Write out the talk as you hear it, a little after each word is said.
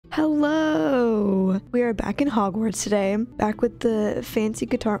Hello! We are back in Hogwarts today. Back with the fancy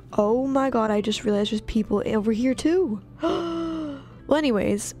guitar. Oh my god, I just realized there's people over here too. Well,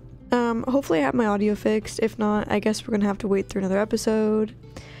 anyways, hopefully I have my audio fixed. If not, I guess we're gonna have to wait through another episode.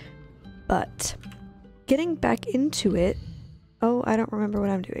 But getting back into it. Oh, I don't remember what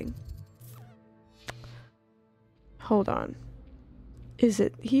I'm doing. Hold on. Is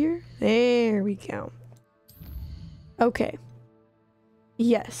it here? There we go. Okay.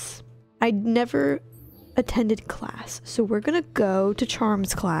 Yes, I never attended class, so we're gonna go to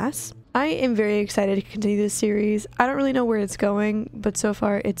Charms class. I am very excited to continue this series. I don't really know where it's going, but so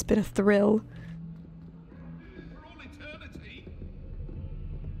far it's been a thrill.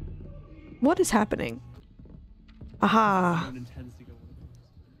 What is happening? Aha! Someone intends to go on.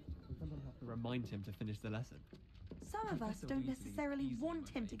 Someone have to remind him to finish the lesson. Some of us don't necessarily want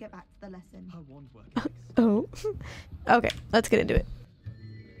him to get back to the lesson. I want work. Oh. Okay, let's get into it.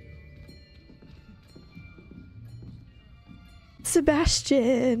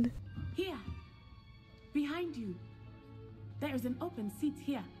 Sebastian! Here, behind you. There is an open seat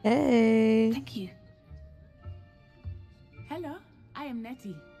here. Hey! Thank you. Hello, I am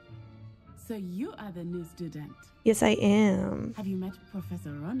Nettie. So you are the new student. Yes, I am. Have you met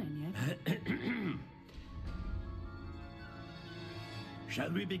Professor Ronan yet? Shall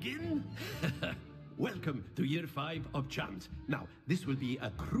we begin? Welcome to year 5 of Charms. Now, this will be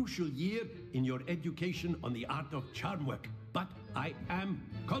a crucial year in your education on the art of charm work. But I am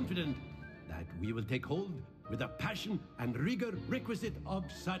confident that we will take hold with the passion and rigor requisite of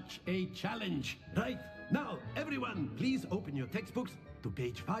such a challenge. Right? Now, everyone, please open your textbooks to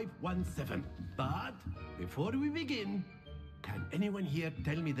page 517. But before we begin, can anyone here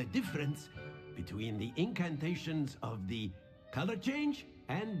tell me the difference between the incantations of the color change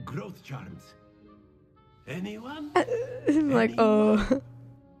and growth charms? Anyone? I'm like, oh.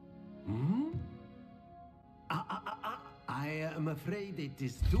 Hmm? I am afraid it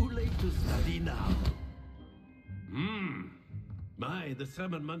is too late to study now. My, the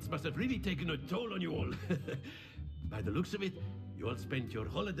summer months must have really taken a toll on you all. By the looks of it, you all spent your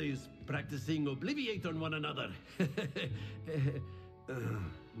holidays practicing Obliviate on one another.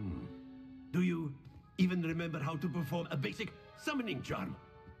 Do you even remember how to perform a basic summoning charm?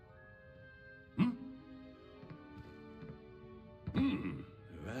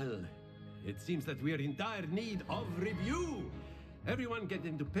 Well, it seems that we are in dire need of review. Everyone get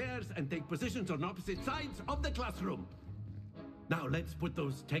into pairs and take positions on opposite sides of the classroom. Now let's put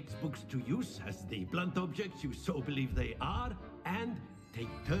those textbooks to use as the blunt objects you so believe they are, and take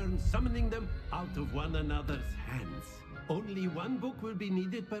turns summoning them out of one another's hands. Only one book will be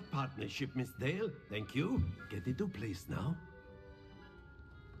needed per partnership, Miss Dale. Thank you. Get into place now.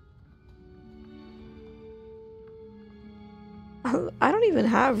 I don't even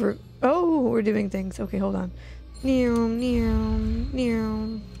have. Oh, we're doing things. Okay, hold on. Boom,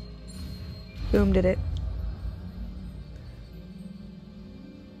 did it.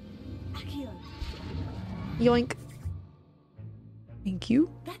 Accio. Yoink. Thank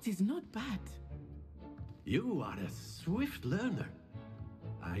you. That is not bad. You are a swift learner.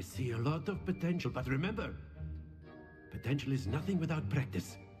 I see a lot of potential, but remember, potential is nothing without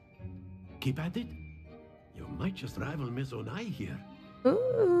practice. Keep at it. You might just rival Miss Onai here.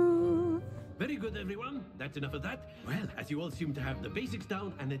 Ooh. Very good, everyone. That's enough of that. Well, as you all seem to have the basics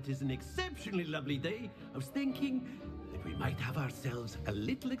down, and it is an exceptionally lovely day, I was thinking that we might have ourselves a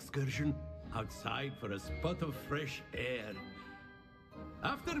little excursion outside for a spot of fresh air.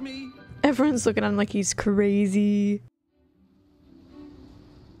 After me. Everyone's looking at him like he's crazy.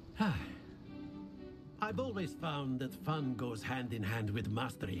 I've always found that fun goes hand in hand with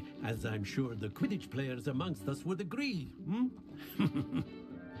mastery, as I'm sure the Quidditch players amongst us would agree.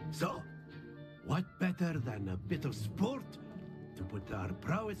 So, what better than a bit of sport to put our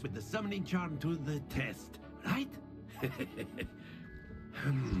prowess with the summoning charm to the test, right?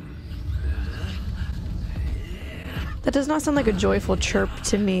 That does not sound like a joyful chirp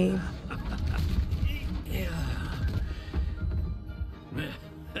to me.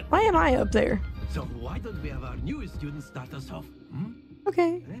 Why am I up there? So why don't we have our newest student start us off?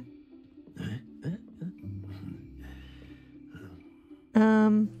 Okay.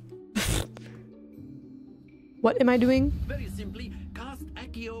 What am I doing? Very simply, cast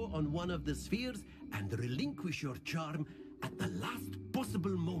Accio on one of the spheres and relinquish your charm at the last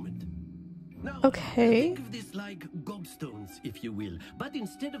possible moment. Now, Okay. think of this like gobstones, if you will. But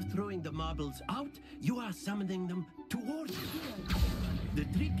instead of throwing the marbles out, you are summoning them towards you. The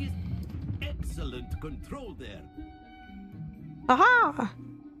trick is excellent control there. Aha!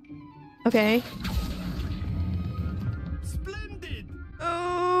 Okay. Splendid!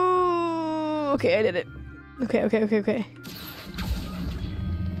 Oh! Okay, I did it. Okay.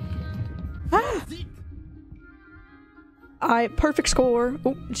 Ah! Perfect score.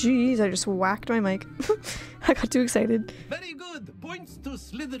 Oh, jeez, I just whacked my mic. I got too excited. Very good. Points to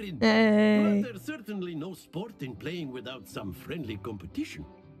Slytherin. Hey. But there's certainly no sport in playing without some friendly competition.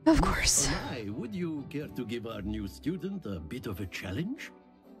 Of course. Onai, would you care to give our new student a bit of a challenge?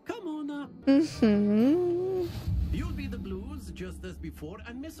 Come on up. Mm-hmm. You'll be the blues just as before,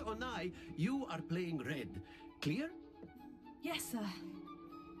 and Miss Onai, you are playing red. Clear? Yes, sir.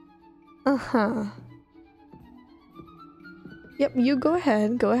 Uh-huh. Yep, you go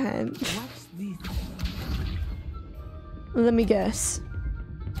ahead. Go ahead. Watch this. Let me guess.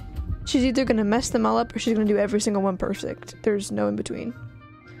 She's either gonna mess them all up or she's gonna do every single one perfect. There's no in between.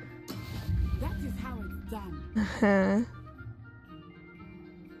 That is how it's done. Uh-huh.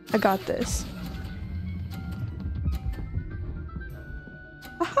 I got this.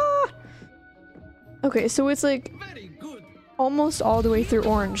 Aha! Okay, so it's like Very good. almost all the way through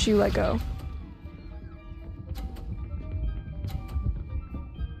orange you let go.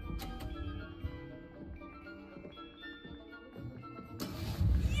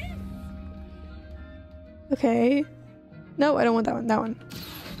 Okay. No, I don't want that one. That one.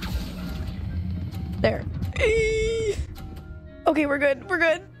 There. Eee! Okay, we're good. We're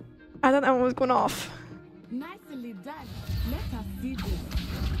good. I thought that one was going off. Nicely done. Let us see this.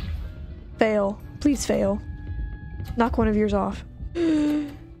 Fail. Please fail. Knock one of yours off.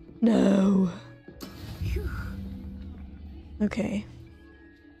 No. Phew. Okay.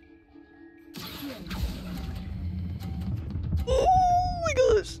 Oh my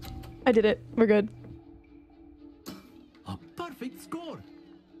gosh. I did it. We're good. A perfect score.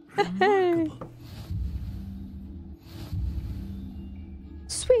 Hey. Remarkable.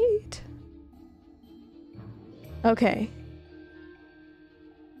 Sweet. Okay.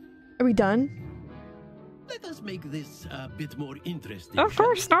 Are we done? Let us make this a bit more interesting. Of shall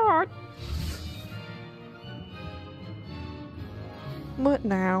course we? not. What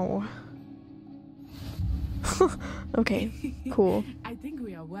now? Okay, cool. I think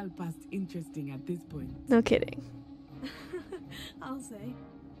we are well past interesting at this point. No kidding. I'll say.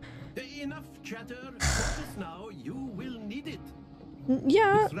 Enough chatter. Focus now. You will need it.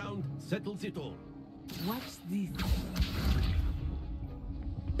 Yeah. This round settles it all. Watch this.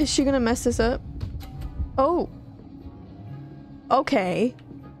 Is she gonna mess this up? Oh. Okay.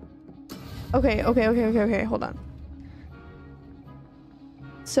 Okay. Hold on.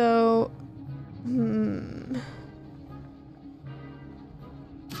 So.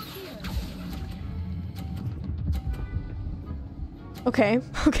 Okay.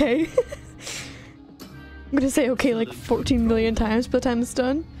 I'm gonna say okay like 14 million times by the time it's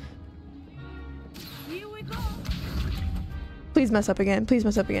done. Here we go. Please mess up again. Please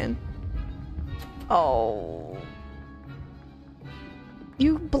mess up again. Oh.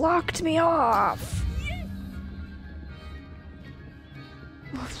 You blocked me off.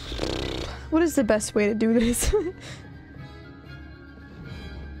 What is the best way to do this?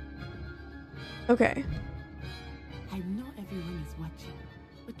 Okay. I know everyone is watching,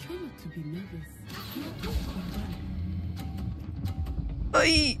 but try not to be nervous.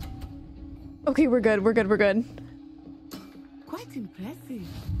 Ay. Okay, we're good. Quite impressive.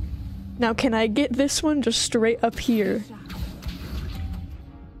 Now, can I get this one just straight up here?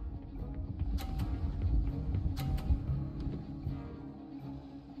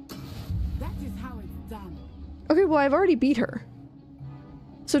 That is how it's done. Okay, well, I've already beat her.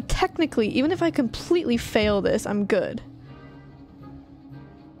 So technically, even if I completely fail this, I'm good.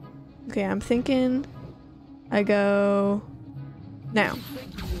 Okay, I'm thinking I go now.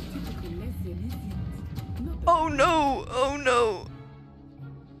 Oh no!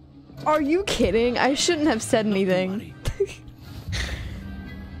 Are you kidding? I shouldn't have said anything.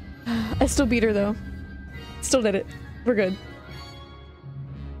 I still beat her though. Still did it. We're good.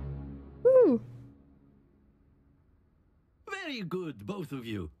 Woo! Very good, both of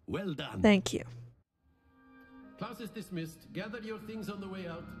you. Well done. Thank you. Class is dismissed. Gather your things on the way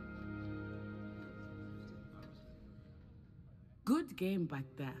out. Good game back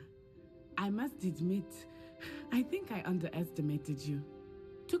there. I must admit, I think I underestimated you.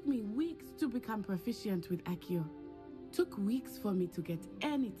 Took me weeks to become proficient with Accio. Took weeks for me to get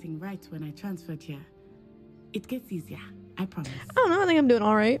anything right when I transferred here. It gets easier, I promise. I don't know, I think I'm doing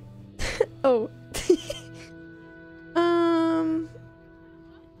alright. Oh.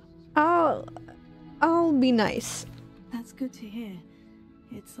 I'll be nice. That's good to hear.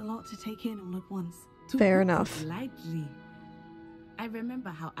 It's a lot to take in all at once. To Fair put it enough. Lightly. I remember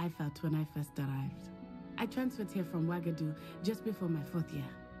how I felt when I first arrived. I transferred here from Wagadu just before my 4th year.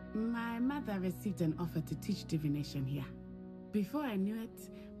 My mother received an offer to teach divination here. Before I knew it,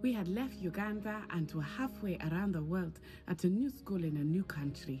 we had left Uganda and were halfway around the world at a new school in a new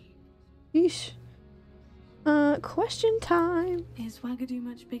country. Yeesh. Question time. Is Wagadu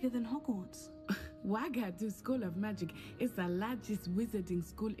much bigger than Hogwarts? Wagadu School of Magic is the largest wizarding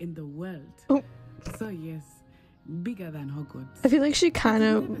school in the world. Oh. So yes, bigger than Hogwarts. I feel like she kind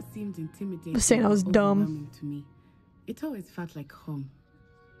It never of seemed intimidating was saying I was or dumb. overwhelming to me. It always felt like home.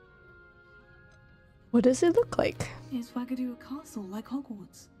 What does it look like? Is Wagadu a castle like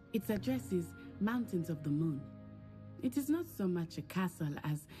Hogwarts? Its address is Mountains of the Moon. It is not so much a castle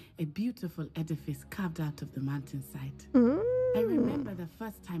as a beautiful edifice carved out of the mountainside. I remember the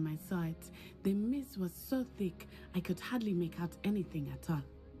first time I saw it, the mist was so thick I could hardly make out anything at all.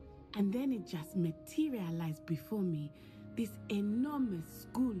 And then it just materialized before me, this enormous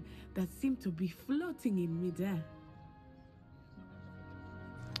school that seemed to be floating in midair.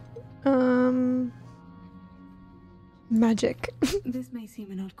 Magic. This may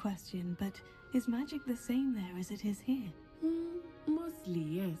seem an odd question, but is magic the same there as it is here? Mostly,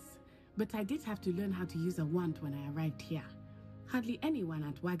 yes. But I did have to learn how to use a wand when I arrived here. Hardly anyone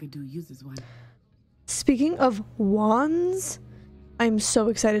at Wagadu uses one. Speaking of wands, I'm so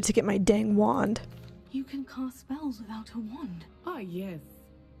excited to get my dang wand. You can cast spells without a wand. Oh, yes.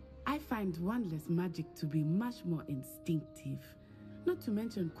 I find wandless magic to be much more instinctive. Not to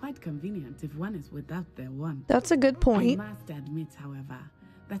mention quite convenient if one is without their wand. That's a good point. I must admit, however,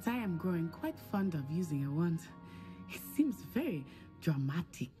 that I am growing quite fond of using a wand. It seems very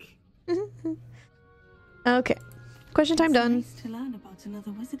dramatic. Okay. Question time It's done. nice to learn about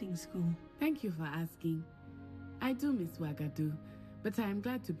another wizarding school. Thank you for asking. I do miss Wagadu, but I am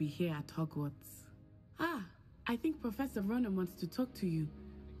glad to be here at Hogwarts. Ah, I think Professor Ronan wants to talk to you.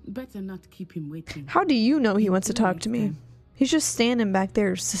 Better not keep him waiting. How do you know he wants to Do talk next to me? time. He's just standing back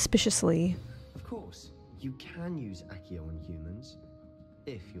there suspiciously. Of course, you can use Accio on humans,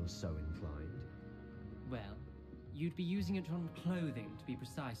 if you're so inclined. Well, you'd be using it on clothing, to be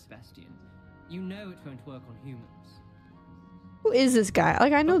precise, Sebastian. You know it won't work on humans. Who is this guy?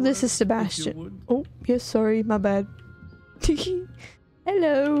 Like, I know this is If you Sebastian. would. Oh, yes, sorry, my bad.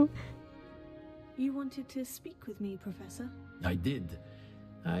 Hello. You wanted to speak with me, Professor? I did.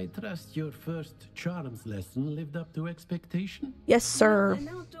 I trust your first charms lesson lived up to expectation. Yes, sir. An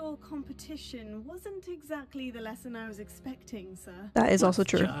outdoor competition wasn't exactly the lesson I was expecting, sir. That is also What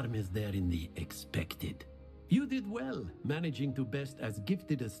true. charm is there in the expected? You did well, managing to best as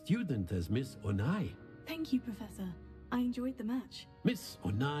gifted a student as Miss Onai. Thank you, Professor. I enjoyed the match. Miss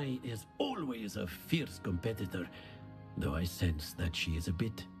Onai is always a fierce competitor, though I sense that she is a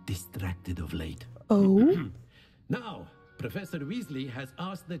bit distracted of late. Oh. Now, Professor Weasley has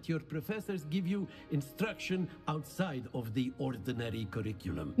asked that your professors give you instruction outside of the ordinary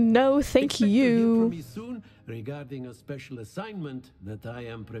curriculum. No, thank Expect to hear from you. me soon regarding a special assignment that I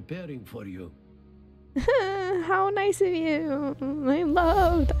am preparing for you. How nice of you. I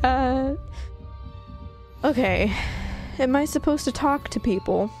love that. Okay. Am I supposed to talk to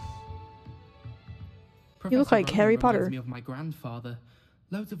people? You look Professor like Rowan Harry reminds Potter. me of my grandfather.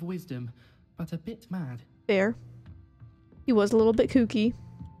 Loads of wisdom, but a bit mad. Fair. He was a little bit kooky.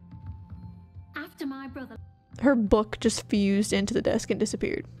 After my brother. Her book just fused into the desk and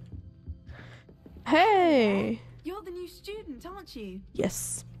disappeared. Hey! You're the new student, aren't you?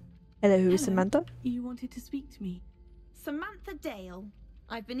 Yes. Hello, Hello. Samantha. You wanted to speak to me. Samantha Dale.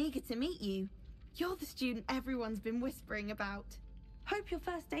 I've been eager to meet you. You're the student everyone's been whispering about. Hope your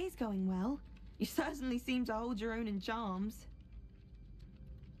first day's going well. You certainly seem to hold your own in charms.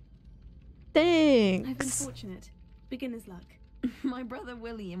 I've been Thanks. fortunate. Beginner's luck. My brother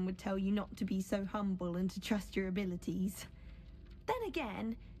William would tell you not to be so humble and to trust your abilities. Then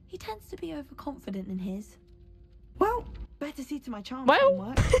again, he tends to be overconfident in his. Well, better see to my charm Well.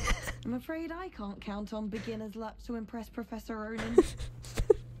 homework. I'm afraid I can't count on beginner's luck to impress Professor Ronan.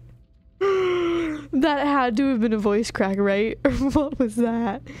 That had to have been a voice crack, right? Or what was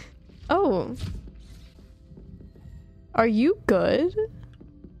that? Oh. Are you good?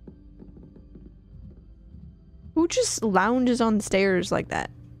 Who just lounges on the stairs like that?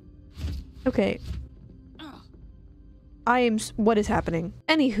 Okay. What is happening?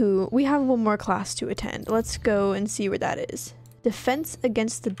 Anywho, we have one more class to attend. Let's go and see where that is. Defense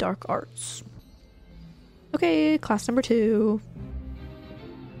against the dark arts. Okay, class number 2.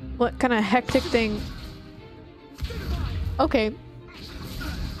 What kind of hectic thing? Okay. Is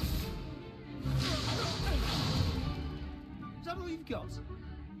that all you've got?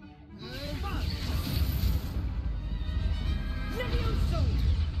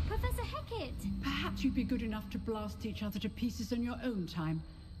 Professor Hecat! Perhaps you'd be good enough to blast each other to pieces in your own time.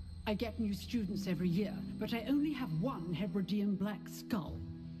 I get new students every year, but I only have one Hebridean black skull.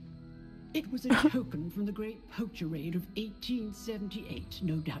 It was a token from the Great Poacher Raid of 1878.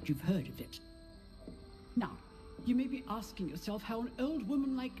 No doubt you've heard of it. Now, you may be asking yourself how an old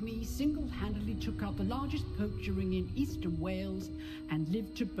woman like me single-handedly took out the largest poacher ring in eastern Wales and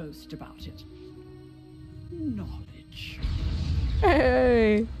lived to boast about it. Knowledge.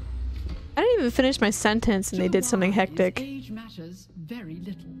 Hey. I didn't even finish my sentence and they did something hectic. Age matters very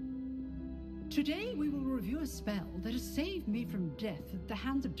little. Today we will review a spell that has saved me from death at the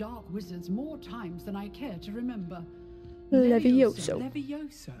hands of dark wizards more times than I care to remember. Levioso.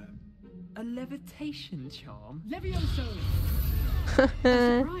 Levioso. A levitation charm? Levioso!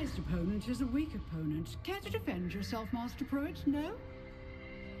 A surprised opponent is a weak opponent. Care to defend yourself, Master Pruitt? No?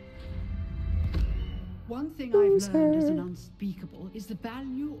 One thing I've learned as an unspeakable is the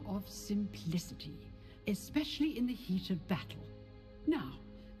value of simplicity, especially in the heat of battle. Now,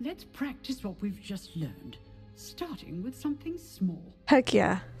 let's practice what we've just learned, starting with something small. Heck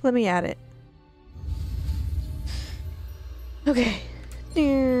yeah. Let me add it. Okay. I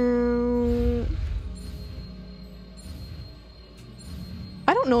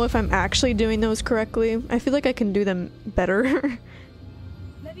don't know if I'm actually doing those correctly. I feel like I can do them better.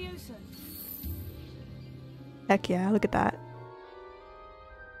 Levioso. Heck yeah, look at that.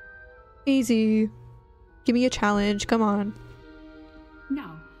 Easy. Give me a challenge, come on.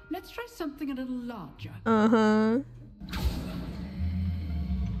 Now, let's try something a little larger. Uh-huh.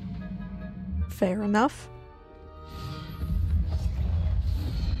 Fair enough.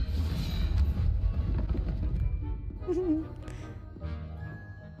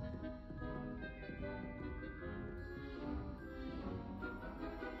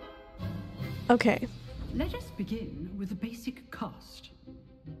 Okay. Let us begin with a basic cast.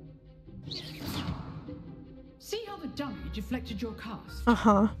 See how the dummy deflected your cast?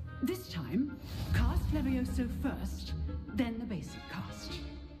 Uh-huh. This time, cast Levioso first, then the basic cast.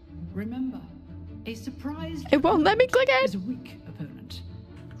 Remember, a surprised It won't let me click it! is a weak opponent.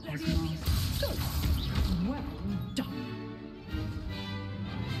 Well done.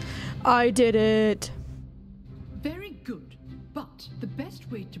 I did it. Very good, but the best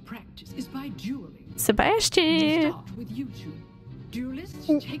way to practice is by dueling. Sebastian! We'll start with you two. Duelists,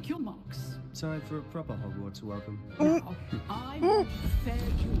 take your marks. Time for a proper Hogwarts welcome. Now, I want a fair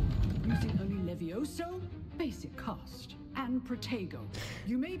duel, using only Levioso, basic cast, and Protego.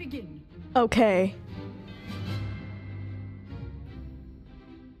 You may begin. Okay.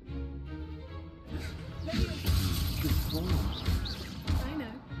 I know.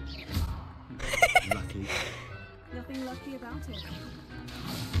 Lucky. Nothing lucky about it.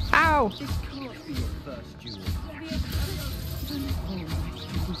 Ow! This can't be your first duel.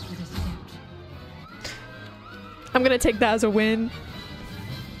 I'm gonna take that as a win.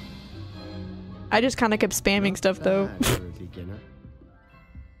 I just kind of kept spamming stuff though. Bad for a beginner.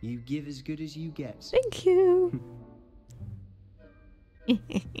 You give as good as you get. Thank you.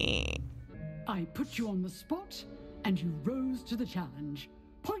 I put you on the spot, and you rose to the challenge.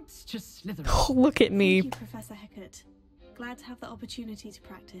 Points to Slytherin. Oh, look at me. Thank you, Professor Hecat. Glad to have the opportunity to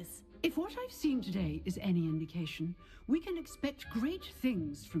practice. If what I've seen today is any indication, we can expect great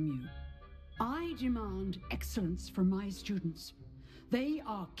things from you. I demand excellence from my students. They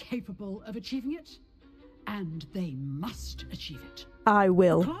are capable of achieving it, and they must achieve it. I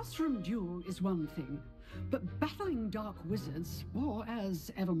will. Classroom duel is one thing, but battling dark wizards, or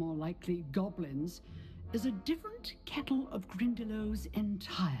as ever more likely, goblins, is a different kettle of Grindylows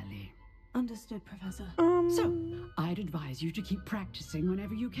entirely. Understood, Professor. So, I'd advise you to keep practicing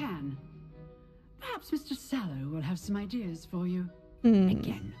whenever you can. Perhaps Mr. Sallow will have some ideas for you.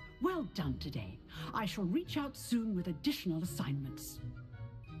 Again, well done today. I shall reach out soon with additional assignments.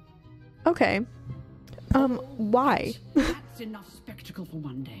 Okay. Why? That's enough spectacle for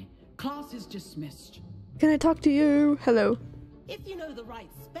one day. Class is dismissed. Can I talk to you? Hello. If you know the right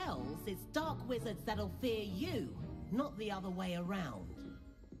spells, it's dark wizards that'll fear you, not the other way around.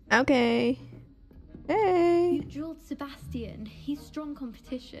 Okay. Hey. You drilled Sebastian. He's strong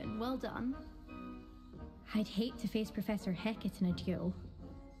competition. Well done. I'd hate to face Professor Hecat in a duel.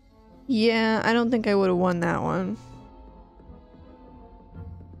 Yeah, I don't think I would have won that one.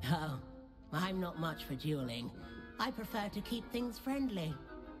 Oh, I'm not much for dueling. I prefer to keep things friendly.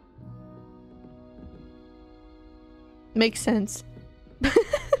 Makes sense.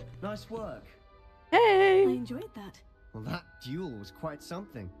 Nice work. Hey. I enjoyed that. Well, that duel was quite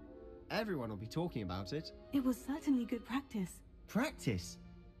something. Everyone will be talking about it. It was certainly good practice. Practice?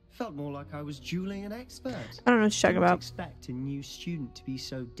 Felt more like I was dueling an expert. I don't know what you're talking Didn't about. expect a new student to be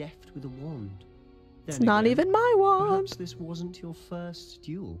so deft with a wand. It's Then not again, even my wand. Perhaps this wasn't your first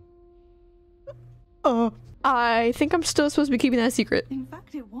duel. I think I'm still supposed to be keeping that secret. In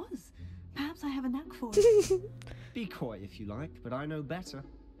fact, it was. Perhaps I have a knack for it. Be quiet if you like, but I know better.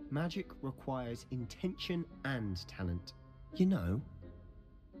 Magic requires intention and talent. You know,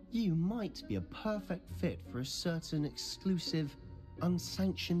 you might be a perfect fit for a certain exclusive,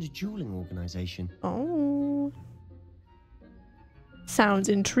 unsanctioned dueling organization. Oh. Sounds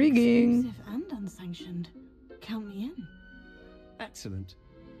intriguing. Exclusive and unsanctioned. Count me in. Excellent.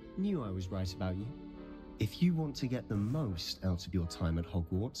 Knew I was right about you. If you want to get the most out of your time at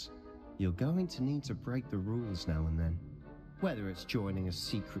Hogwarts, you're going to need to break the rules now and then. Whether it's joining a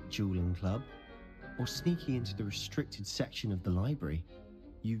secret dueling club, or sneaking into the restricted section of the library,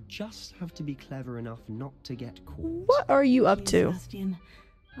 you just have to be clever enough not to get caught. What are you up to? Sebastian,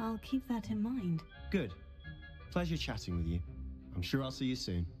 I'll keep that in mind. Good. Pleasure chatting with you. I'm sure I'll see you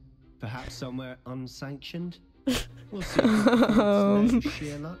soon. Perhaps somewhere unsanctioned? We'll see.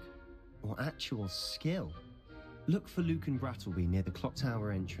 Sheer luck or actual skill. Look for Luke and Brattleby near the clock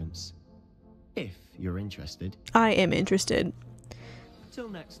tower entrance. If you're interested. I am interested. Till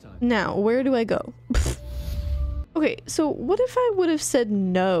next time. Now, where do I go? Okay, so what if I would have said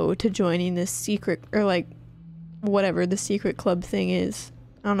no to joining this secret, or like, whatever the secret club thing is?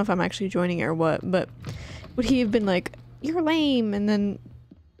 I don't know if I'm actually joining it or what, but would he have been like, you're lame, and then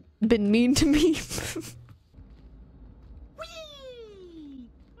been mean to me?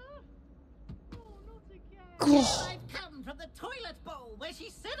 I've come from the toilet bowl where she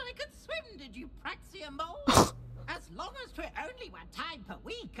said I could swim, did you praxia mole? As long as 'twere only one time per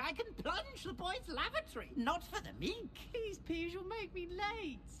week, I can plunge the boys' lavatory, not for the meek. These peas will make me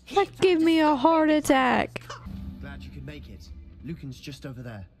late. That gave me a heart attack. Glad you could make it. Lucan's just over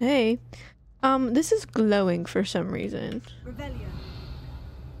there. Hey. This is glowing for some reason. Revelio.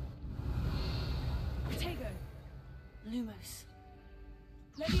 Protego. Lumos.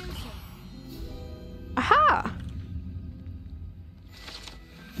 Leviosa. Aha!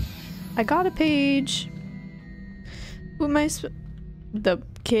 I got a page. Who am I the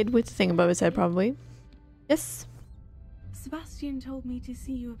kid with the thing above his head, probably. Yes? Sebastian told me to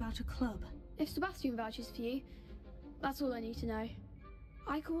see you about a club. If Sebastian vouches for you, that's all I need to know.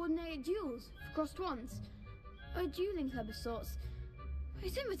 I coordinate duels for crossed ones. A dueling club of sorts.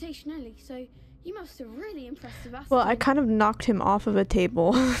 It's invitation only, so you must have really impressed Sebastian. Well, I kind of knocked him off of a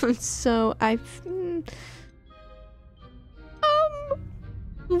table, so I'm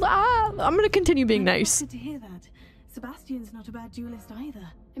gonna continue being nice. Good to hear that. Sebastian's not a bad duelist either.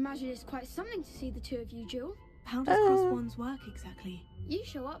 Imagine it's quite something to see the two of you duel. How does cross ones work exactly? You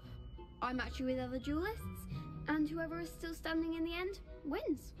show up, I match you with other duelists, and whoever is still standing in the end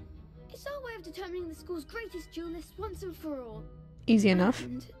wins. It's our way of determining the school's greatest duelist once and for all. Easy enough.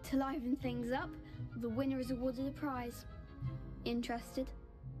 And to liven things up, the winner is awarded a prize. Interested?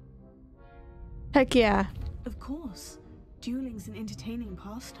 Heck yeah. Of course. Dueling's an entertaining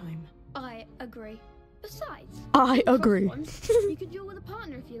pastime. I agree. Besides, I agree. You can duel with a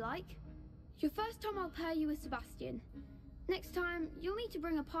partner if you like. Your first time I'll pair you with Sebastian. Next time, you'll need to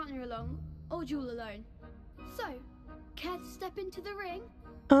bring a partner along, or duel alone. So, care to step into the ring?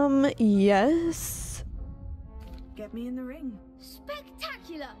 Yes. Get me in the ring.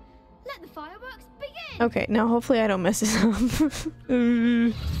 Spectacular! Let the fireworks begin! Okay, now hopefully I don't mess this up.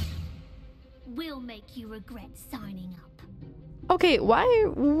 We'll make you regret signing up. Okay, why?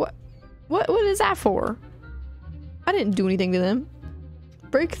 What is that for? I didn't do anything to them.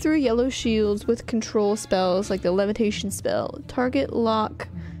 Break through yellow shields with control spells like the levitation spell. Target lock.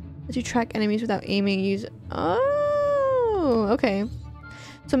 Let you track enemies without aiming. Use. Oh, okay.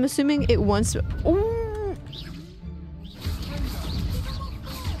 So I'm assuming it wants. Ooh.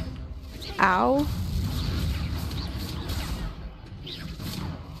 Ow.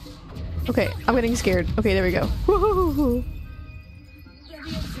 Okay, I'm getting scared. Okay, there we go. Woohoo!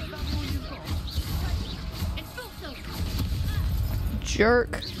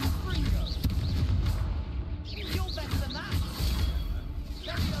 Jerk.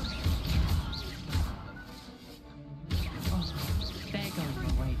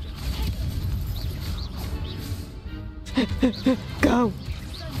 Go.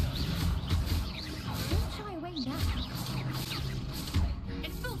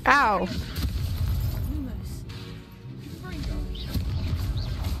 Ow.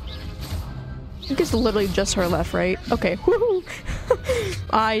 I think it's literally just her left, right? Okay. Woohoo!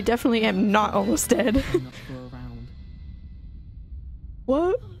 I definitely am not almost dead.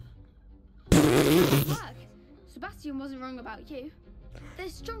 What? Sebastian wasn't wrong about you.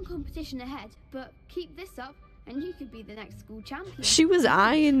 There's strong competition ahead, but keep this up and you could be the next school champion. She was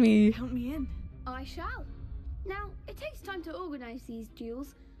eyeing me. Count me in. I shall. Now, it takes time to organize these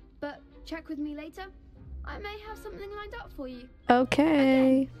duels, but check with me later. I may have something lined up for you.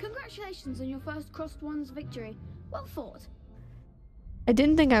 Okay. Again, congratulations on your first Crossed Ones victory. Well fought. I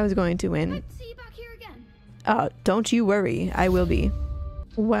didn't think I was going to win. Hope to see you back here again. Don't you worry. I will be.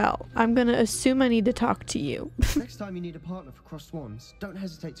 Well, I'm gonna assume I need to talk to you. Next time you need a partner for Crossed Ones, don't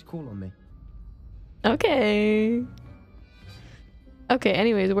hesitate to call on me. Okay. Okay,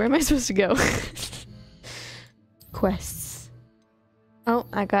 anyways, where am I supposed to go? Quests. Oh,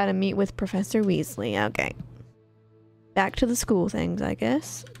 I gotta meet with Professor Weasley. Okay. Back to the school things, I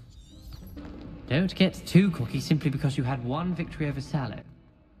guess. Don't get too cocky simply because you had one victory over Sallow.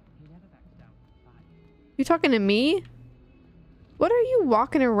 You talking to me? What are you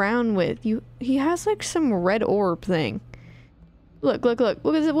walking around with? He has like some red orb thing. Look.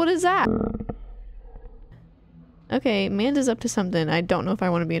 What is that? Okay, Amanda's up to something I don't know if I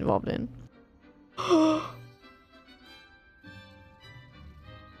want to be involved in.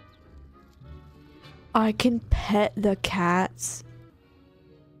 I can pet the cats.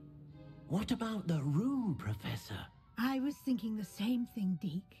 What about the room, Professor? I was thinking the same thing,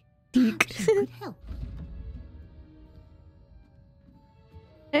 Deke. Deke. You could help.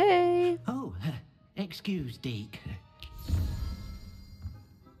 Hey. Oh, excuse, Deke.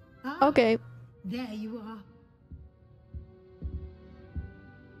 Okay. There you are.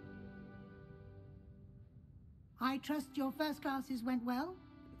 I trust your first classes went well?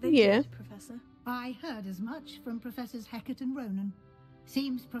 They did, Professor. I heard as much from Professors Hecat and Ronan.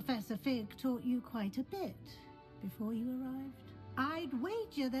 Seems Professor Fig taught you quite a bit before you arrived. I'd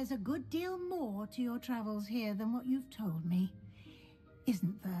wager there's a good deal more to your travels here than what you've told me.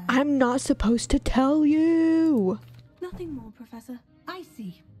 Isn't there? I'm not supposed to tell you. Nothing more, Professor. I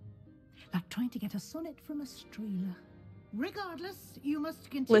see. Like trying to get a sonnet from a streeler. Regardless, you must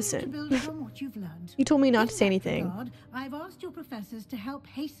continue to build on what you've learned. You told me not to say In that anything. regard, I've asked your professors to help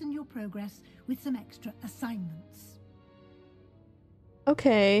hasten your progress with some extra assignments.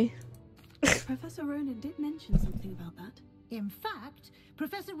 Okay. Professor Ronan did mention something about that. In fact,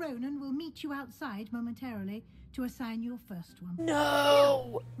 Professor Ronan will meet you outside momentarily to assign your first one.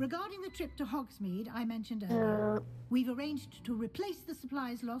 No! Regarding the trip to Hogsmeade I mentioned earlier, we've arranged to replace the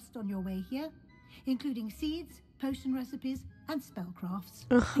supplies lost on your way here, including seeds, potion recipes, and spellcrafts.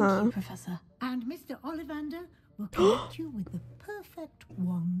 Thank you, Professor. And Mr. Ollivander will connect you with the perfect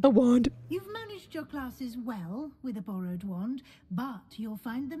wand. A wand. You've managed your classes well with a borrowed wand, but you'll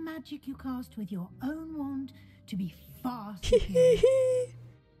find the magic you cast with your own wand to be far superior.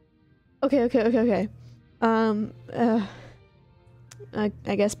 Okay. I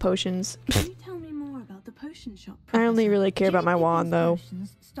guess potions. Can you tell me more about the potion shop, I Professor? only really care about my wand, though.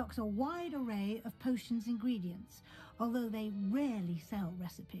 Potions stocks a wide array of potions ingredients, although they rarely sell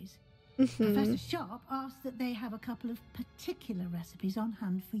recipes. Professor Sharp asked that they have a couple of particular recipes on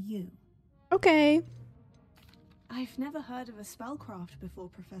hand for you. Okay. I've never heard of a spellcraft before,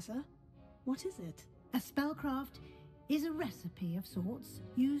 Professor. What is it? A spellcraft is a recipe of sorts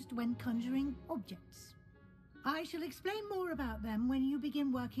used when conjuring objects. I shall explain more about them when you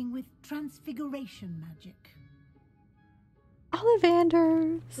begin working with transfiguration magic.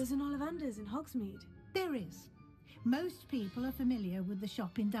 Ollivanders. There's an Ollivander's in Hogsmeade. There is. Most people are familiar with the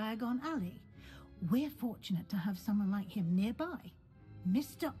shop in Diagon Alley. We're fortunate to have someone like him nearby.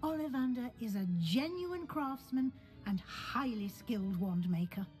 Mr. Ollivander is a genuine craftsman and highly skilled wand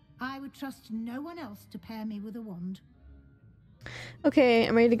maker. I would trust no one else to pair me with a wand. Okay,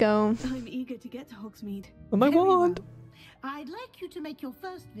 I'm ready to go. I'm eager to get to Hogsmeade. With my Very wand. well. I'd like you to make your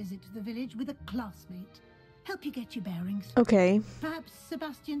first visit to the village with a classmate. Help you get your bearings. Okay. Perhaps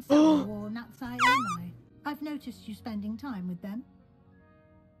Sebastian Sallow or Natsai Onai. I've noticed you spending time with them.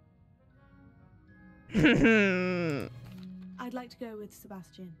 I'd like to go with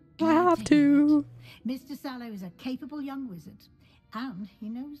Sebastian. I have to. Mr. Sallow is a capable young wizard, and he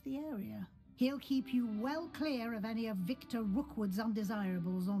knows the area. He'll keep you well clear of any of Victor Rookwood's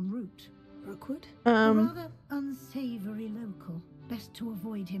undesirables en route. Rookwood? A rather unsavory local. Best to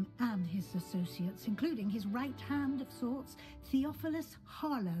avoid him and his associates, including his right hand of sorts, Theophilus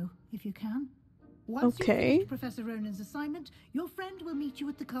Harlow, if you can. Once you've finished Professor Ronan's assignment, your friend will meet you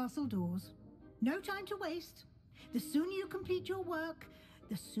at the castle doors. No time to waste. The sooner you complete your work,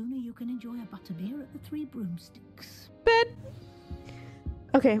 the sooner you can enjoy a butterbeer at the Three Broomsticks. Bed.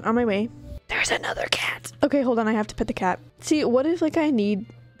 Okay, on my way. There's another cat. Okay, hold on. I have to pet the cat. See, what if like I need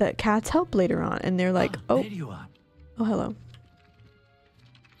the cat's help later on, and they're like, "Oh, there you are." Oh, hello.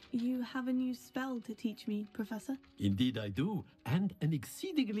 You have a new spell to teach me, Professor? Indeed I do, and an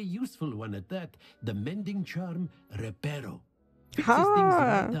exceedingly useful one at that. The mending charm, Reparo. Fixes things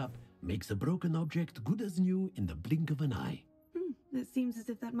right up, makes a broken object good as new in the blink of an eye. It seems as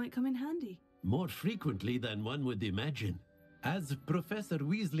if that might come in handy. More frequently than one would imagine. As Professor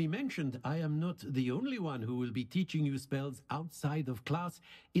Weasley mentioned, I am not the only one who will be teaching you spells outside of class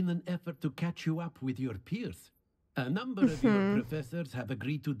in an effort to catch you up with your peers. A number of your professors have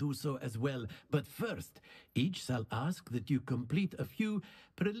agreed to do so as well, but first, each shall ask that you complete a few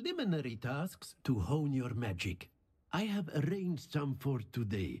preliminary tasks to hone your magic. I have arranged some for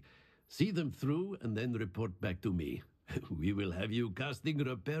today. See them through and then report back to me. We will have you casting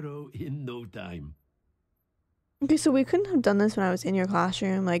Reparo in no time. Okay, so we couldn't have done this when I was in your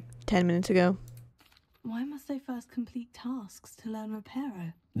classroom like 10 minutes ago. Why must I first complete tasks to learn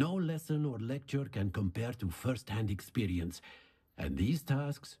Reparo? No lesson or lecture can compare to first-hand experience, and these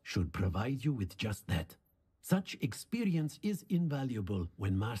tasks should provide you with just that. Such experience is invaluable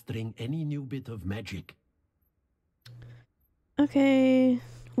when mastering any new bit of magic. Okay,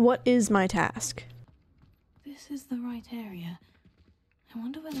 what is my task? This is the right area. I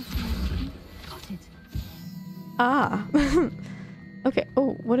wonder whether got it. Ah. Okay.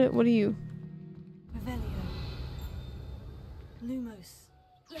 Oh, what are you? Revelio. Lumos.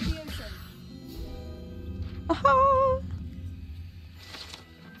 Levioso. Aha!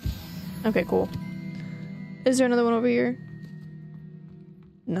 Okay, cool. Is there another one over here?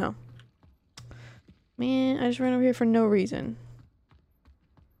 No. Man, I just ran over here for no reason.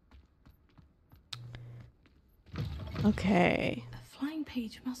 Okay. A flying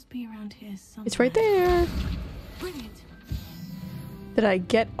page must be around here somewhere. It's right there. Brilliant. Did I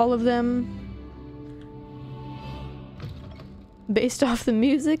get all of them? Based off the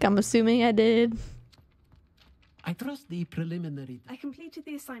music, I'm assuming I did. I trust the preliminary... I completed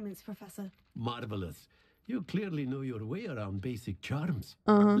the assignments, Professor. Marvelous. You clearly know your way around basic charms.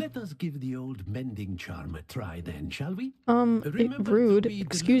 Uh-huh. Let us give the old mending charm a try then, shall we? Rude.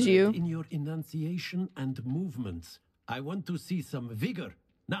 Excuse you. In your enunciation and movements. I want to see some vigor.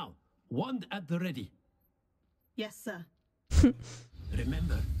 Now, wand at the ready. Yes, sir.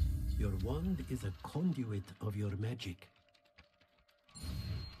 Remember, your wand is a conduit of your magic.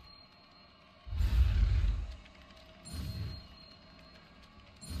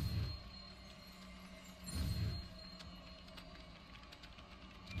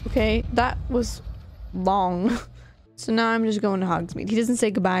 Okay, that was long. So now I'm just going to Hogsmeade. He doesn't say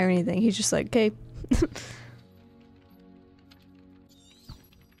goodbye or anything. He's just like, okay.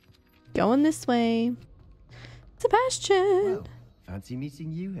 Going this way. Sebastian! Well, fancy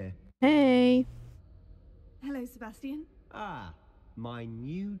meeting you here. Hey. Hello, Sebastian. Ah, my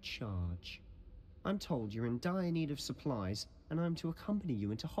new charge. I'm told you're in dire need of supplies, and I'm to accompany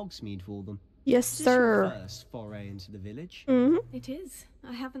you into Hogsmeade for them. Yes, Is this sir. your first foray into the village? It is.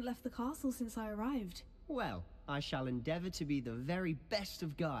 I haven't left the castle since I arrived. Well, I shall endeavour to be the very best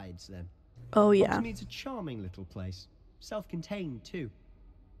of guides, then. Oh, yeah. Hogsmeade's a charming little place. Self-contained, too.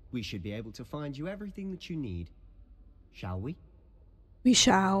 We should be able to find you everything that you need. Shall we? We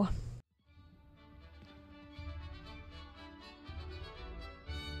shall.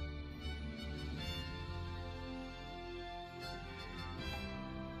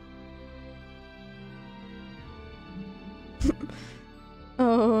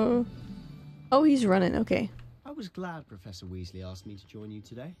 Oh, he's running. Okay. I was glad Professor Weasley asked me to join you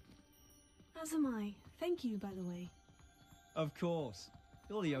today. As am I. Thank you, by the way. Of course.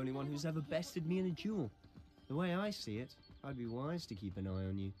 You're the only one who's ever bested me in a duel. The way I see it, I'd be wise to keep an eye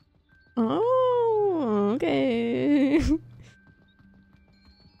on you. Oh, okay.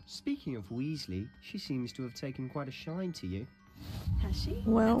 Speaking of Weasley, she seems to have taken quite a shine to you. Has she?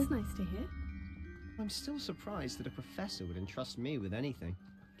 Well. That's nice to hear. I'm still surprised that a professor would entrust me with anything,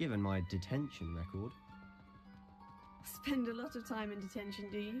 given my detention record. Spend a lot of time in detention,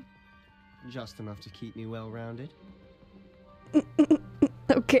 do you? Just enough to keep me well-rounded.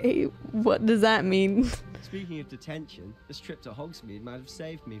 Okay, what does that mean? Speaking of detention, this trip to Hogsmeade might have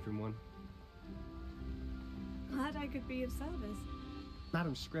saved me from one. Glad I could be of service.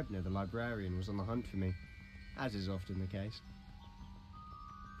 Madam Scribner, the librarian, was on the hunt for me, as is often the case.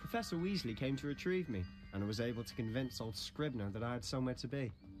 Professor Weasley came to retrieve me, and I was able to convince old Scribner that I had somewhere to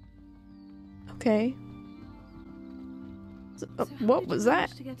be. Okay. So, So how what did was you that?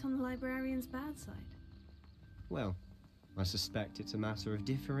 manage to get on the librarian's bad side? Well, I suspect it's a matter of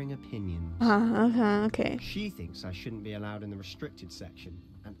differing opinions. Okay. She thinks I shouldn't be allowed in the restricted section,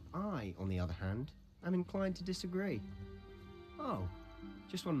 and I, on the other hand, am inclined to disagree. Oh,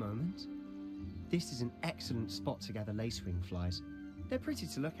 just one moment. This is an excellent spot to gather lacewing flies. They're pretty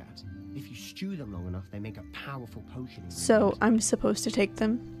to look at. If you stew them long enough, they make a powerful potion. So I'm supposed to take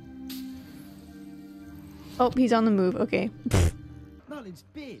them? Oh, he's on the move. Okay. Merlin's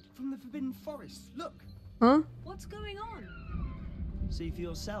beard from the Forbidden Forest. Look. Huh? What's going on? See for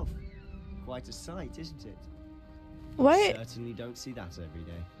yourself. Quite a sight, isn't it? What? Certainly don't see that every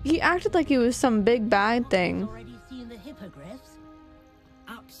day. He acted like it was some big bad thing. Already seen the hippogriffs?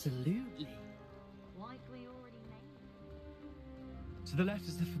 Absolutely. To the left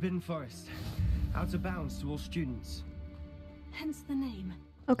is the Forbidden Forest. Out of bounds to all students. Hence the name.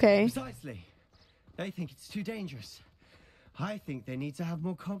 Okay. Precisely. They think it's too dangerous. I think they need to have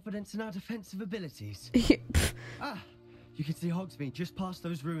more confidence in our defensive abilities. Ah, you can see Hogsmeade just past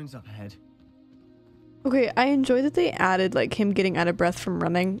those ruins up ahead. Okay, I enjoy that they added like him getting out of breath from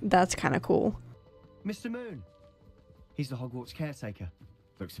running. That's kind of cool. Mr. Moon. He's the Hogwarts caretaker.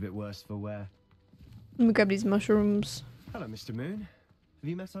 Looks a bit worse for wear. Let me grab these mushrooms. Hello, Mr. Moon. Have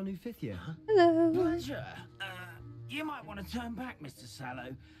you met our new 5th year? Hello. Pleasure. You might want to turn back, Mr.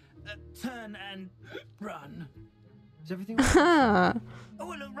 Sallow. Turn and run. Is everything right?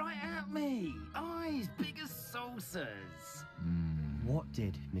 Oh, look right at me. Eyes big as saucers. What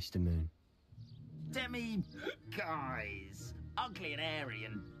did, Mr. Moon? Demi guys. Ugly and airy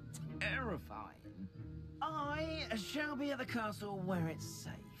and terrifying. I shall be at the castle where it's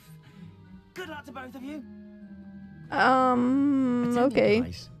safe. Good luck to both of you. Okay.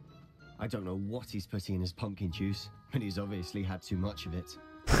 Guys, I don't know what he's putting in his pumpkin juice, but he's obviously had too much of it.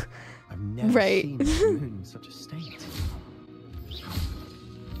 I've never seen Mr. Moon in such a state.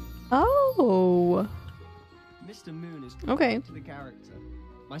 Oh. Mr. Moon is Okay. to the character.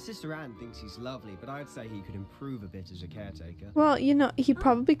 My sister Anne thinks he's lovely, but I'd say he could improve a bit as a caretaker. Well, you know, he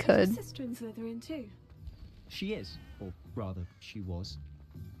probably could. Is your sister in Slytherin too? She is, or rather, she was.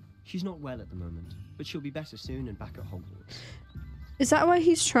 She's not well at the moment, but she'll be better soon and back at Hogwarts. Is that why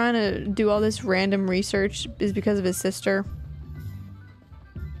he's trying to do all this random research? Is because of his sister?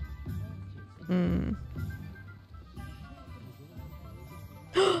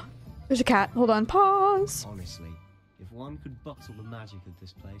 There's a cat. Hold on. Pause. Honestly, if one could bottle the magic of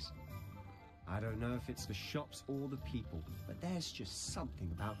this place. I don't know if it's the shops or the people, but there's just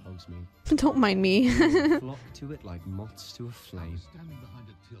something about Hogsmeade. Don't mind me. Flock to it like moths to a flame. Standing behind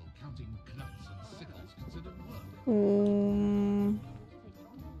a till, counting knuts and sickles considered work.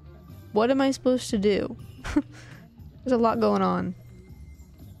 What am I supposed to do? There's a lot going on.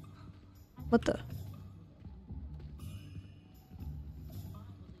 What the?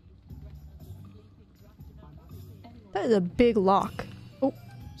 That is a big lock. Oh.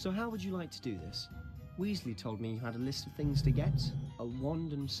 So how would you like to do this? Weasley told me you had a list of things to get, a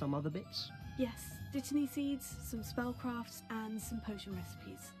wand and some other bits. Yes, dittany seeds, some spellcrafts, and some potion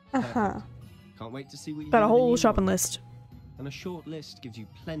recipes. Uh-huh. Can't wait to see what you Got do a with the whole new shopping one. list. And a short list gives you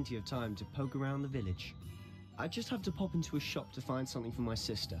plenty of time to poke around the village. I just have to pop into a shop to find something for my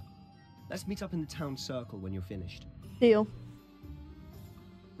sister. Let's meet up in the town circle when you're finished. Deal.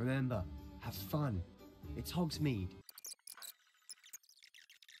 Remember, have fun. It's Hogsmeade.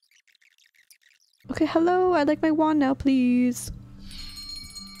 Okay, hello. I'd like my wand now, please.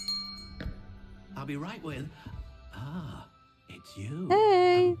 I'll be right with... Ah, it's you.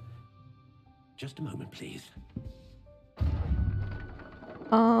 Hey. Just a moment, please.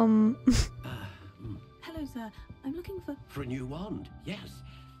 Hello, sir. I'm looking for... For a new wand, yes.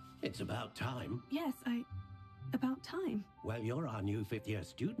 It's about time. Yes, about time. Well, you're our new 5th year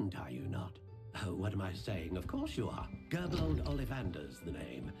student, are you not? Oh, what am I saying? Of course you are. Gerbold Ollivander's the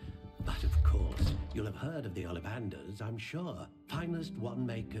name. But of course, you'll have heard of the Ollivanders, I'm sure. Finest wand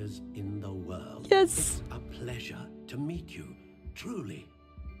makers in the world. Yes. It's a pleasure to meet you, truly.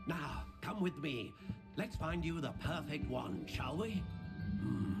 Now, come with me. Let's find you the perfect wand, shall we?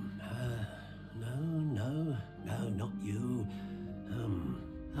 No, not you.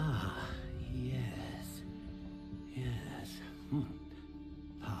 Yes.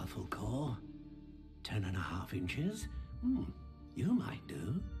 Powerful core. 10.5 inches. You might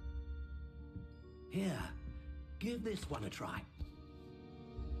do. Here, give this one a try.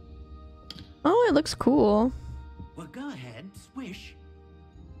 Oh, it looks cool. Well, go ahead, swish.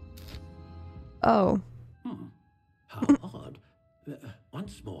 Oh. How odd.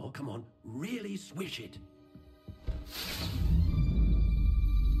 Once more, come on, really swish it.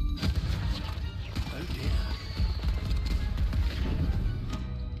 Oh dear.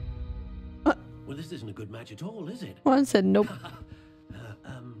 Well, this isn't a good match at all, is it? One said nope.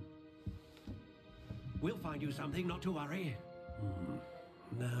 We'll find you something, not to worry.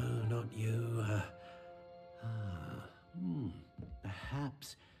 No, not you.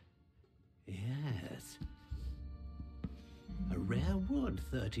 Perhaps. Yes. A rare wood,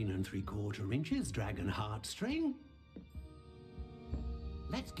 13 3/4 inches, dragon heartstring.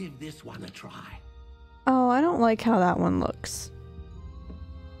 Let's give this one a try. Oh, I don't like how that one looks.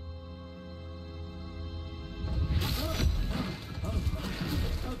 Oh,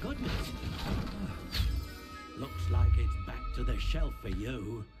 shelf for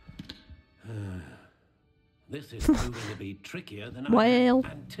you. This is proving to be trickier than I had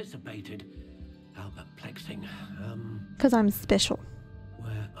anticipated. How perplexing. Because I'm special.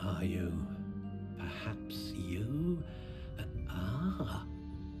 Where are you? Perhaps you?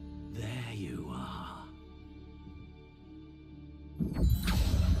 There you are.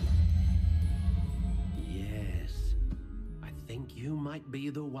 Yes, I think you might be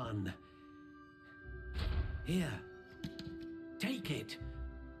the one. Here, take it.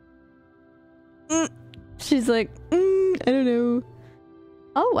 She's like, I don't know.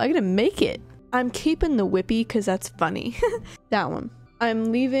 Oh, I gotta make it. I'm keeping the whippy because that's funny. That one.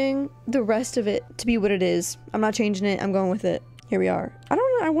 I'm leaving the rest of it to be what it is. I'm not changing it. I'm going with it. Here we are. I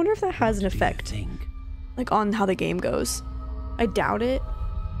don't know. I wonder if that has an effect. Like on how the game goes. I doubt it.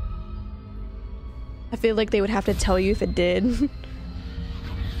 I feel like they would have to tell you if it did.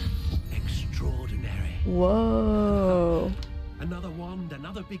 Extraordinary. Whoa. Another wand,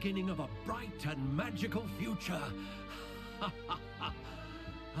 another beginning of a bright and magical future.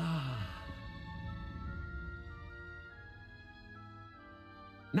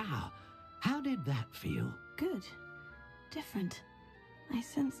 Now, how did that feel? Good. Different. I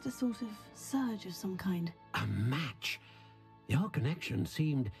sensed a sort of surge of some kind. A match. Your connection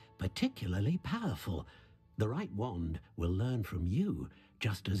seemed particularly powerful. The right wand will learn from you,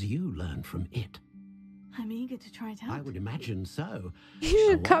 just as you learn from it. I'm eager to try it out. I would imagine so.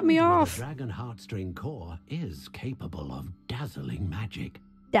 You cut me off. The dragon heartstring core is capable of dazzling magic.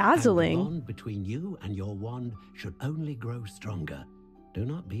 Dazzling? And the bond between you and your wand should only grow stronger. Do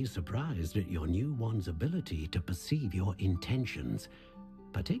not be surprised at your new wand's ability to perceive your intentions,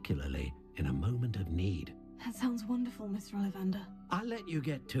 particularly in a moment of need. That sounds wonderful, Mr. Ollivander. I'll let you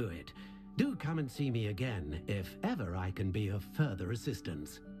get to it. Do come and see me again if ever I can be of further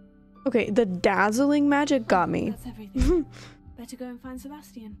assistance. Okay, the dazzling magic got me. That's everything. Better go and find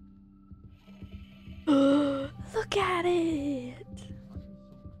Sebastian. Look at it!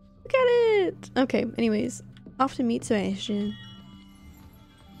 Look at it! Okay, anyways. Off to meet Sebastian.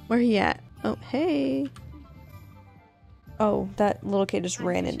 Where he at? Oh, hey. Oh, that little kid just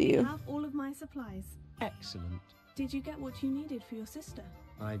ran into you. I have all of my supplies. Excellent. Did you get what you needed for your sister?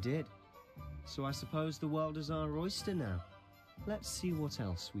 I did. So I suppose the world is our oyster now. Let's see what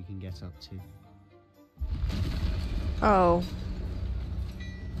else we can get up to. Oh.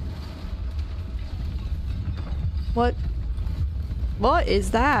 What? What is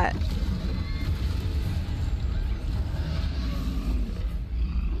that?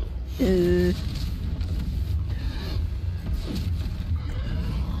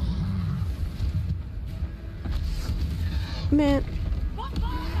 Man.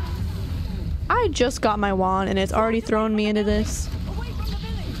 I just got my wand and it's already thrown me into this.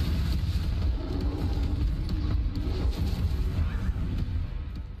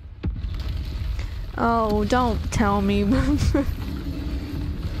 Oh, don't tell me.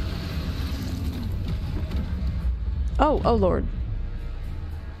 Oh Lord.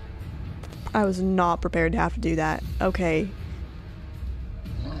 I was not prepared to have to do that. Okay.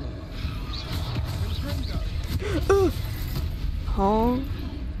 Huh?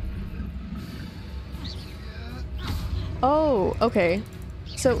 Oh, okay.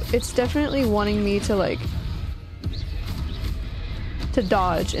 So it's definitely wanting me to like to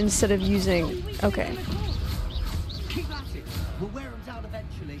dodge instead of using. Okay. Keep at it. We'll wear them down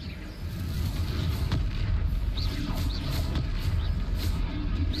eventually.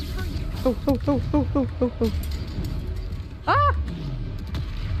 Oh. Ah!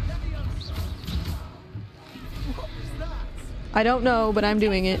 I don't know, but I'm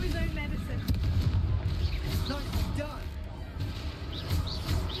doing it.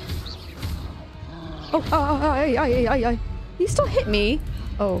 Oh, ay. He still hit me.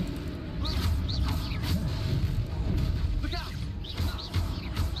 Oh.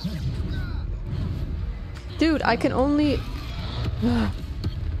 Dude, I can only...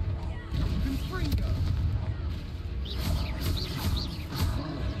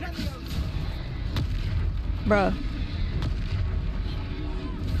 Bruh.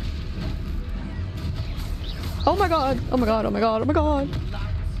 Oh my god. Oh my god. Oh my god. Oh my god.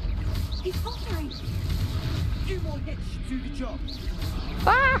 He's faltering. Few more hits should do the job.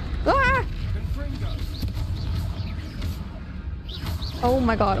 Ah! Ah! Oh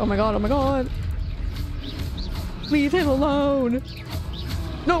my god. Oh my god. Oh my god. Leave him alone.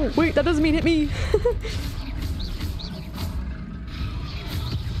 No, wait, that doesn't mean hit me.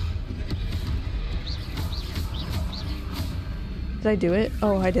 Did I do it?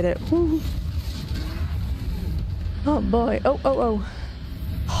 Oh, I did it. Woo. Oh boy. Oh.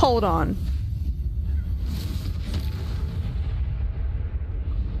 Hold on.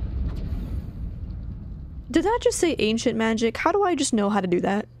 Did that just say ancient magic? How do I just know how to do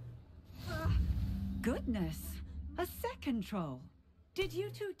that? Goodness, a second troll. Did you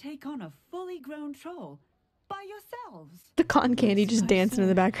two take on a fully grown troll by yourselves? The cotton candy just dancing in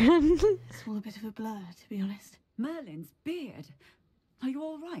the background. It's all a bit of a blur, to be honest. Merlin's beard. Are you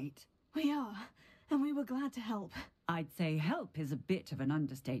all right? We are, and we were glad to help. I'd say help is a bit of an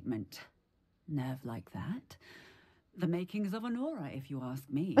understatement. Nerve like that. The makings of an aura, if you ask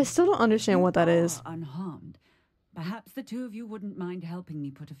me. I still don't understand what that is. Unharmed. Perhaps the two of you wouldn't mind helping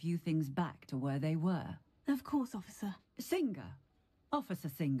me put a few things back to where they were. Of course, officer. Singer. Officer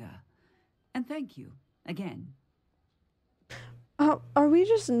Singer. And thank you, again. Are we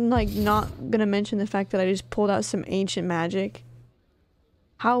just, like, not gonna mention the fact that I just pulled out some ancient magic?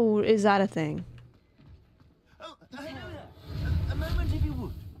 How is that a thing? Oh, a moment if you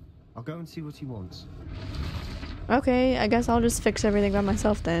would. I'll go and see what he wants. Okay, I guess I'll just fix everything by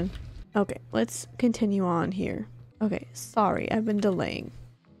myself then. Okay, let's continue on here. Okay, sorry, I've been delaying.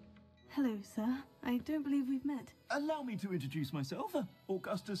 Hello, sir. I don't believe we've met. Allow me to introduce myself,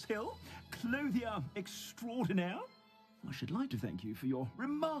 Augustus Hill, clothier extraordinaire. I should like to thank you for your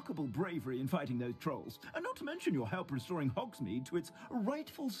remarkable bravery in fighting those trolls, and not to mention your help restoring Hogsmeade to its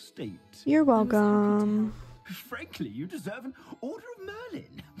rightful state. You're welcome. Frankly, you deserve an Order of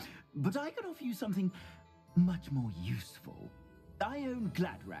Merlin. But I can offer you something much more useful. I own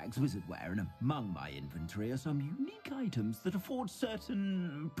Gladrag's wizardware, and among my inventory are some unique items that afford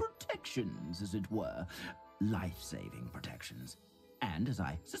certain protections, as it were. Life-saving protections. And as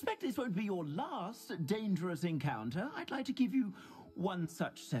I suspect this won't be your last dangerous encounter, I'd like to give you one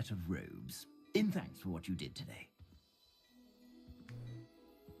such set of robes, in thanks for what you did today.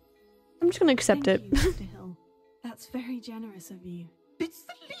 I'm just gonna accept Thank it. you, Mr. Hill. That's very generous of you. It's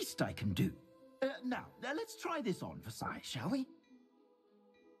the least I can do. Now, let's try this on for size, shall we?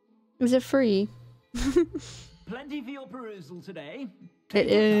 Is it free? Plenty for your perusal today. It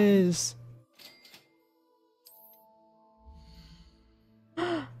is.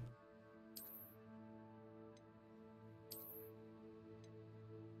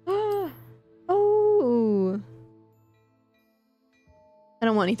 Oh. I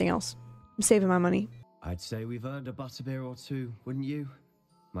don't want anything else. I'm saving my money. I'd say we've earned a butterbeer or two, wouldn't you?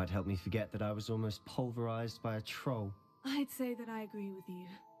 Might help me forget that I was almost pulverized by a troll. I'd say that I agree with you.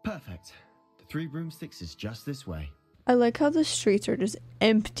 Perfect. The 3 broomsticks is just this way. I like how the streets are just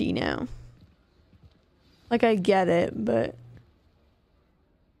empty now. Like, I get it, but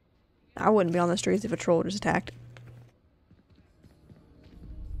I wouldn't be on the streets if a troll just attacked.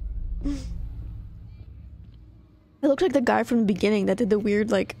 It looks like the guy from the beginning that did the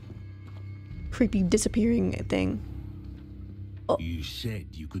weird, like, creepy disappearing thing. Oh. You said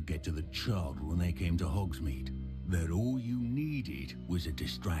you could get to the child when they came to Hogsmeade. That all you needed was a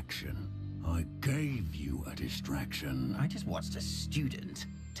distraction. I gave you a distraction. I just watched a student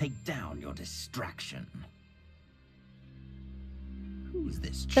take down your distraction. Who is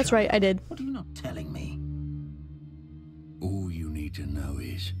this child? That's right, I did. What are you not telling me? All you need to know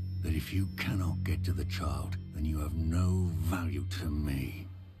is that if you cannot get to the child, then you have no value to me.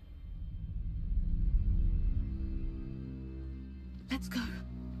 Let's go.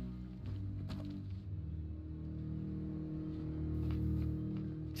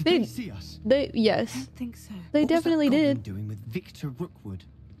 Did they see us? Yes. I don't think so. They What definitely was that goblin did. doing with Victor Rookwood?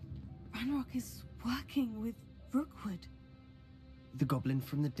 Ranrock is working with Rookwood. The goblin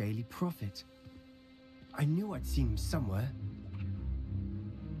from the Daily Prophet. I knew I'd seen him somewhere.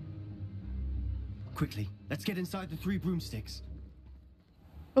 Quickly, let's get inside the 3 broomsticks.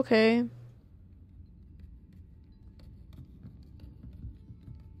 Okay.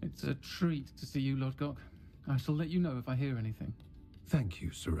 It's a treat to see you, Lodgok. I shall let you know if I hear anything. Thank you,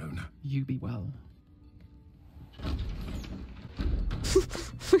 Serona. You be well.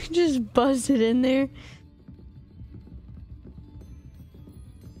 We just buzzed in there.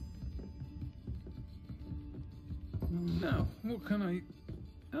 Now, what can I...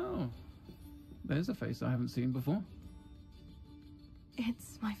 Oh, there's a face I haven't seen before.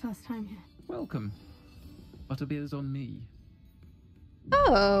 It's my first time here. Welcome. Butterbeer's on me.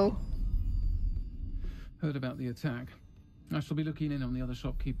 Oh. Heard about the attack. I shall be looking in on the other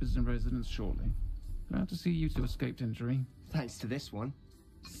shopkeepers and residents shortly. Glad to see you two escaped injury. Thanks to this one.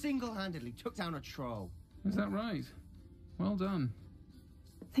 Single-handedly took down a troll. Is that right? Well done.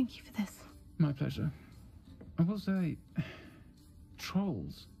 Thank you for this. My pleasure. I will say,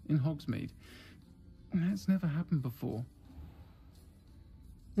 trolls in Hogsmeade. That's never happened before.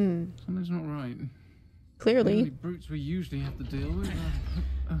 Something's not right. Clearly. The only brutes we usually have to deal with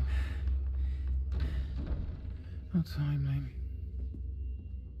are... How timely.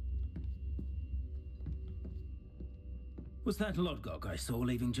 Was that Lodgok I saw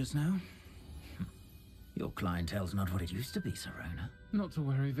leaving just now? Your clientele's not what it used to be, Serona. Not to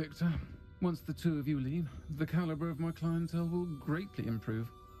worry, Victor. Once the two of you leave, the caliber of my clientele will greatly improve.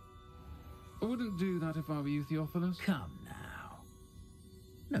 I wouldn't do that if I were you, Theophilus. Come now.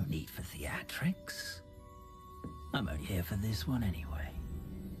 No need for theatrics. I'm only here for this one anyway.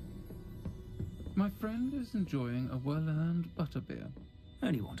 My friend is enjoying a well-earned butterbeer.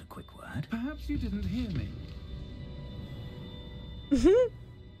 Only want a quick word. Perhaps you didn't hear me.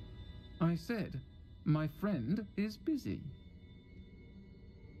 I said, my friend is busy.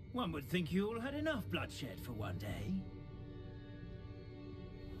 One would think you all had enough bloodshed for one day.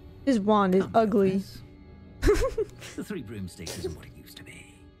 His wand is ugly. The Three Broomsticks isn't what it used to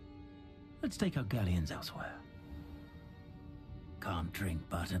be. Let's take our galleons elsewhere. Can't drink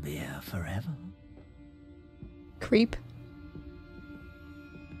butterbeer forever. Creep.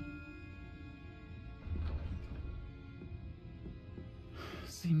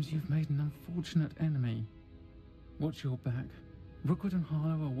 Seems you've made an unfortunate enemy. Watch your back. Rookwood and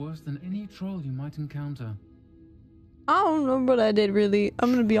Harlow are worse than any troll you might encounter. I don't know what I did, really.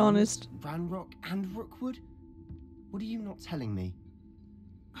 I'm gonna be honest. Ranrock and Rookwood? What are you not telling me?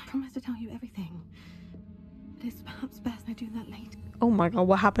 I promised to tell you everything. It is perhaps best I do that later. Oh my god,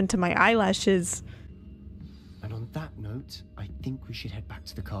 what happened to my eyelashes? And on that note, I think we should head back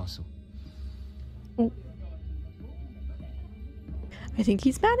to the castle. Oh. I think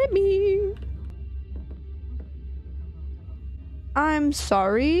he's mad at me. I'm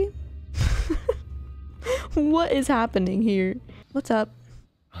sorry. What is happening here? What's up?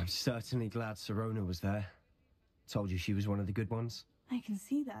 I'm certainly glad Serona was there. Told you she was one of the good ones. I can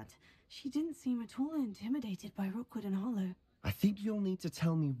see that. She didn't seem at all intimidated by Rookwood and Hollow. I think you'll need to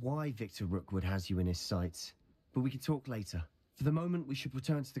tell me why Victor Rookwood has you in his sights. But we can talk later. For the moment, we should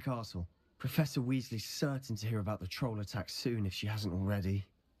return to the castle. Professor Weasley's certain to hear about the troll attack soon if she hasn't already.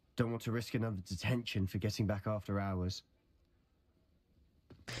 Don't want to risk another detention for getting back after hours.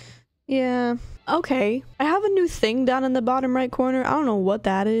 Yeah, okay. I have a new thing down in the bottom right corner. I don't know what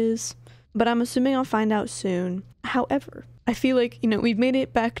that is, but I'm assuming I'll find out soon. However, I feel like, you know, we've made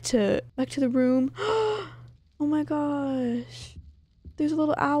it back to the room. Oh my gosh. There's a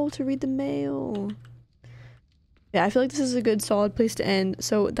little owl to read the mail. Yeah, I feel like this is a good solid place to end.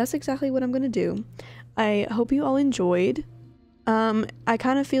 So that's exactly what I'm gonna do. I hope you all enjoyed. I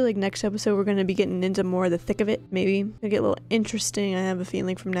kind of feel like next episode we're gonna be getting into more of the thick of it. Maybe it'll get a little interesting. I have a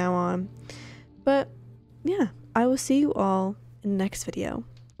feeling from now on. But yeah, I will see you all in the next video.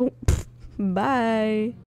 Oh, bye.